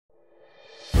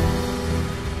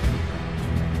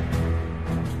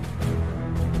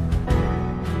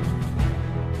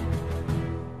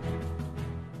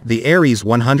The Ares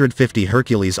 150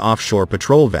 Hercules Offshore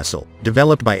Patrol Vessel,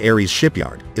 developed by Ares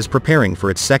Shipyard, is preparing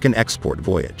for its second export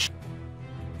voyage.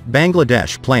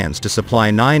 Bangladesh plans to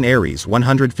supply 9 Ares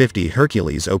 150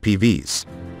 Hercules OPVs.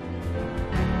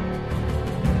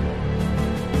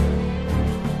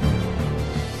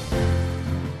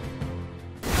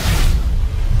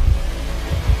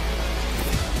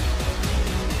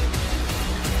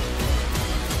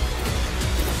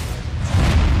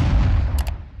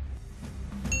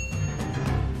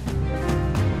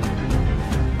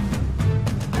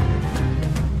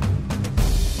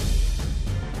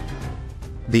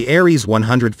 The Ares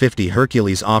 150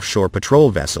 Hercules Offshore Patrol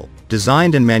Vessel,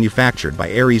 designed and manufactured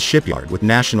by Ares Shipyard with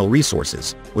national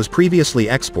resources, was previously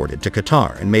exported to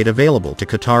Qatar and made available to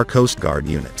Qatar Coast Guard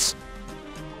units.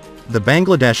 The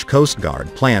Bangladesh Coast Guard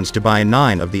plans to buy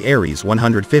 9 of the Ares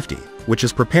 150, which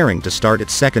is preparing to start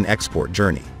its second export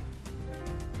journey.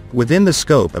 Within the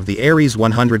scope of the Ares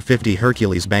 150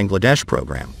 Hercules Bangladesh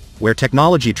program, where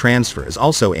technology transfer is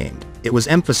also aimed, it was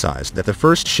emphasized that the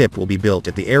first ship will be built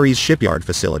at the Ares Shipyard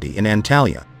facility in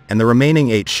Antalya, and the remaining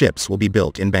 8 ships will be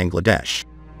built in Bangladesh.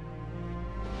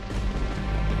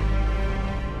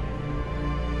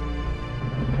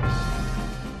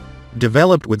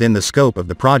 Developed within the scope of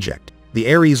the project,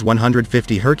 the Ares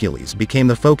 150 Hercules became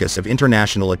the focus of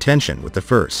international attention with the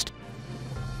first.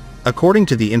 According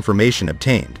to the information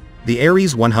obtained, the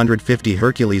Ares 150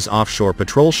 Hercules offshore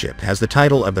patrol ship has the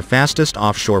title of the fastest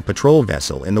offshore patrol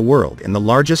vessel in the world and the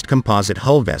largest composite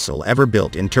hull vessel ever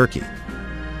built in Turkey.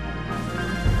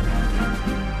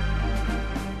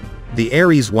 The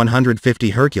Ares 150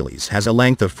 Hercules has a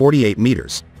length of 48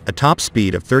 meters, a top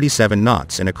speed of 37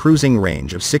 knots and a cruising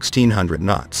range of 1600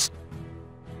 knots.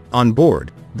 On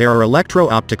board, there are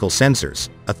electro-optical sensors,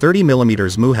 a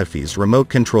 30mm Muhafiz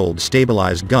remote-controlled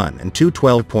stabilized gun and 2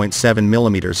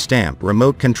 12.7mm Stamp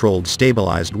remote-controlled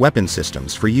stabilized weapon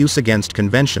systems for use against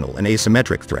conventional and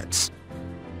asymmetric threats.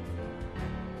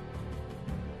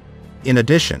 In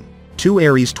addition, 2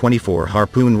 Ares 24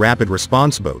 Harpoon rapid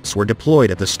response boats were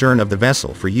deployed at the stern of the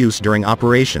vessel for use during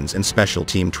operations and special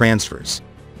team transfers.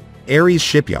 Ares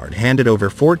Shipyard handed over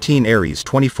 14 Ares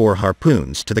 24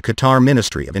 Harpoons to the Qatar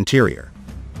Ministry of Interior.